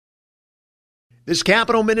This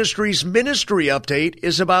Capital Ministries ministry update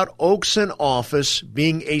is about Oakson Office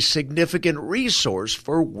being a significant resource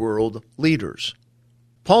for world leaders.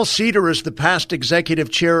 Paul Cedar is the past executive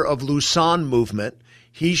chair of Lausanne Movement.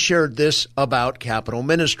 He shared this about Capital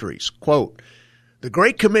Ministries. Quote, "The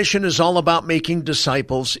Great Commission is all about making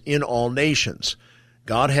disciples in all nations.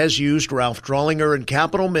 God has used Ralph Drollinger and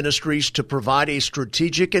Capital Ministries to provide a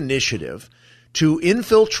strategic initiative to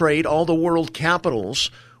infiltrate all the world capitals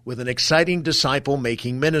with an exciting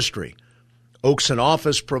disciple-making ministry. Oakson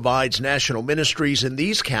Office provides national ministries in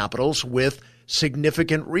these capitals with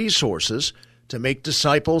significant resources to make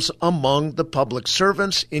disciples among the public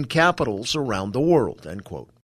servants in capitals around the world," end quote.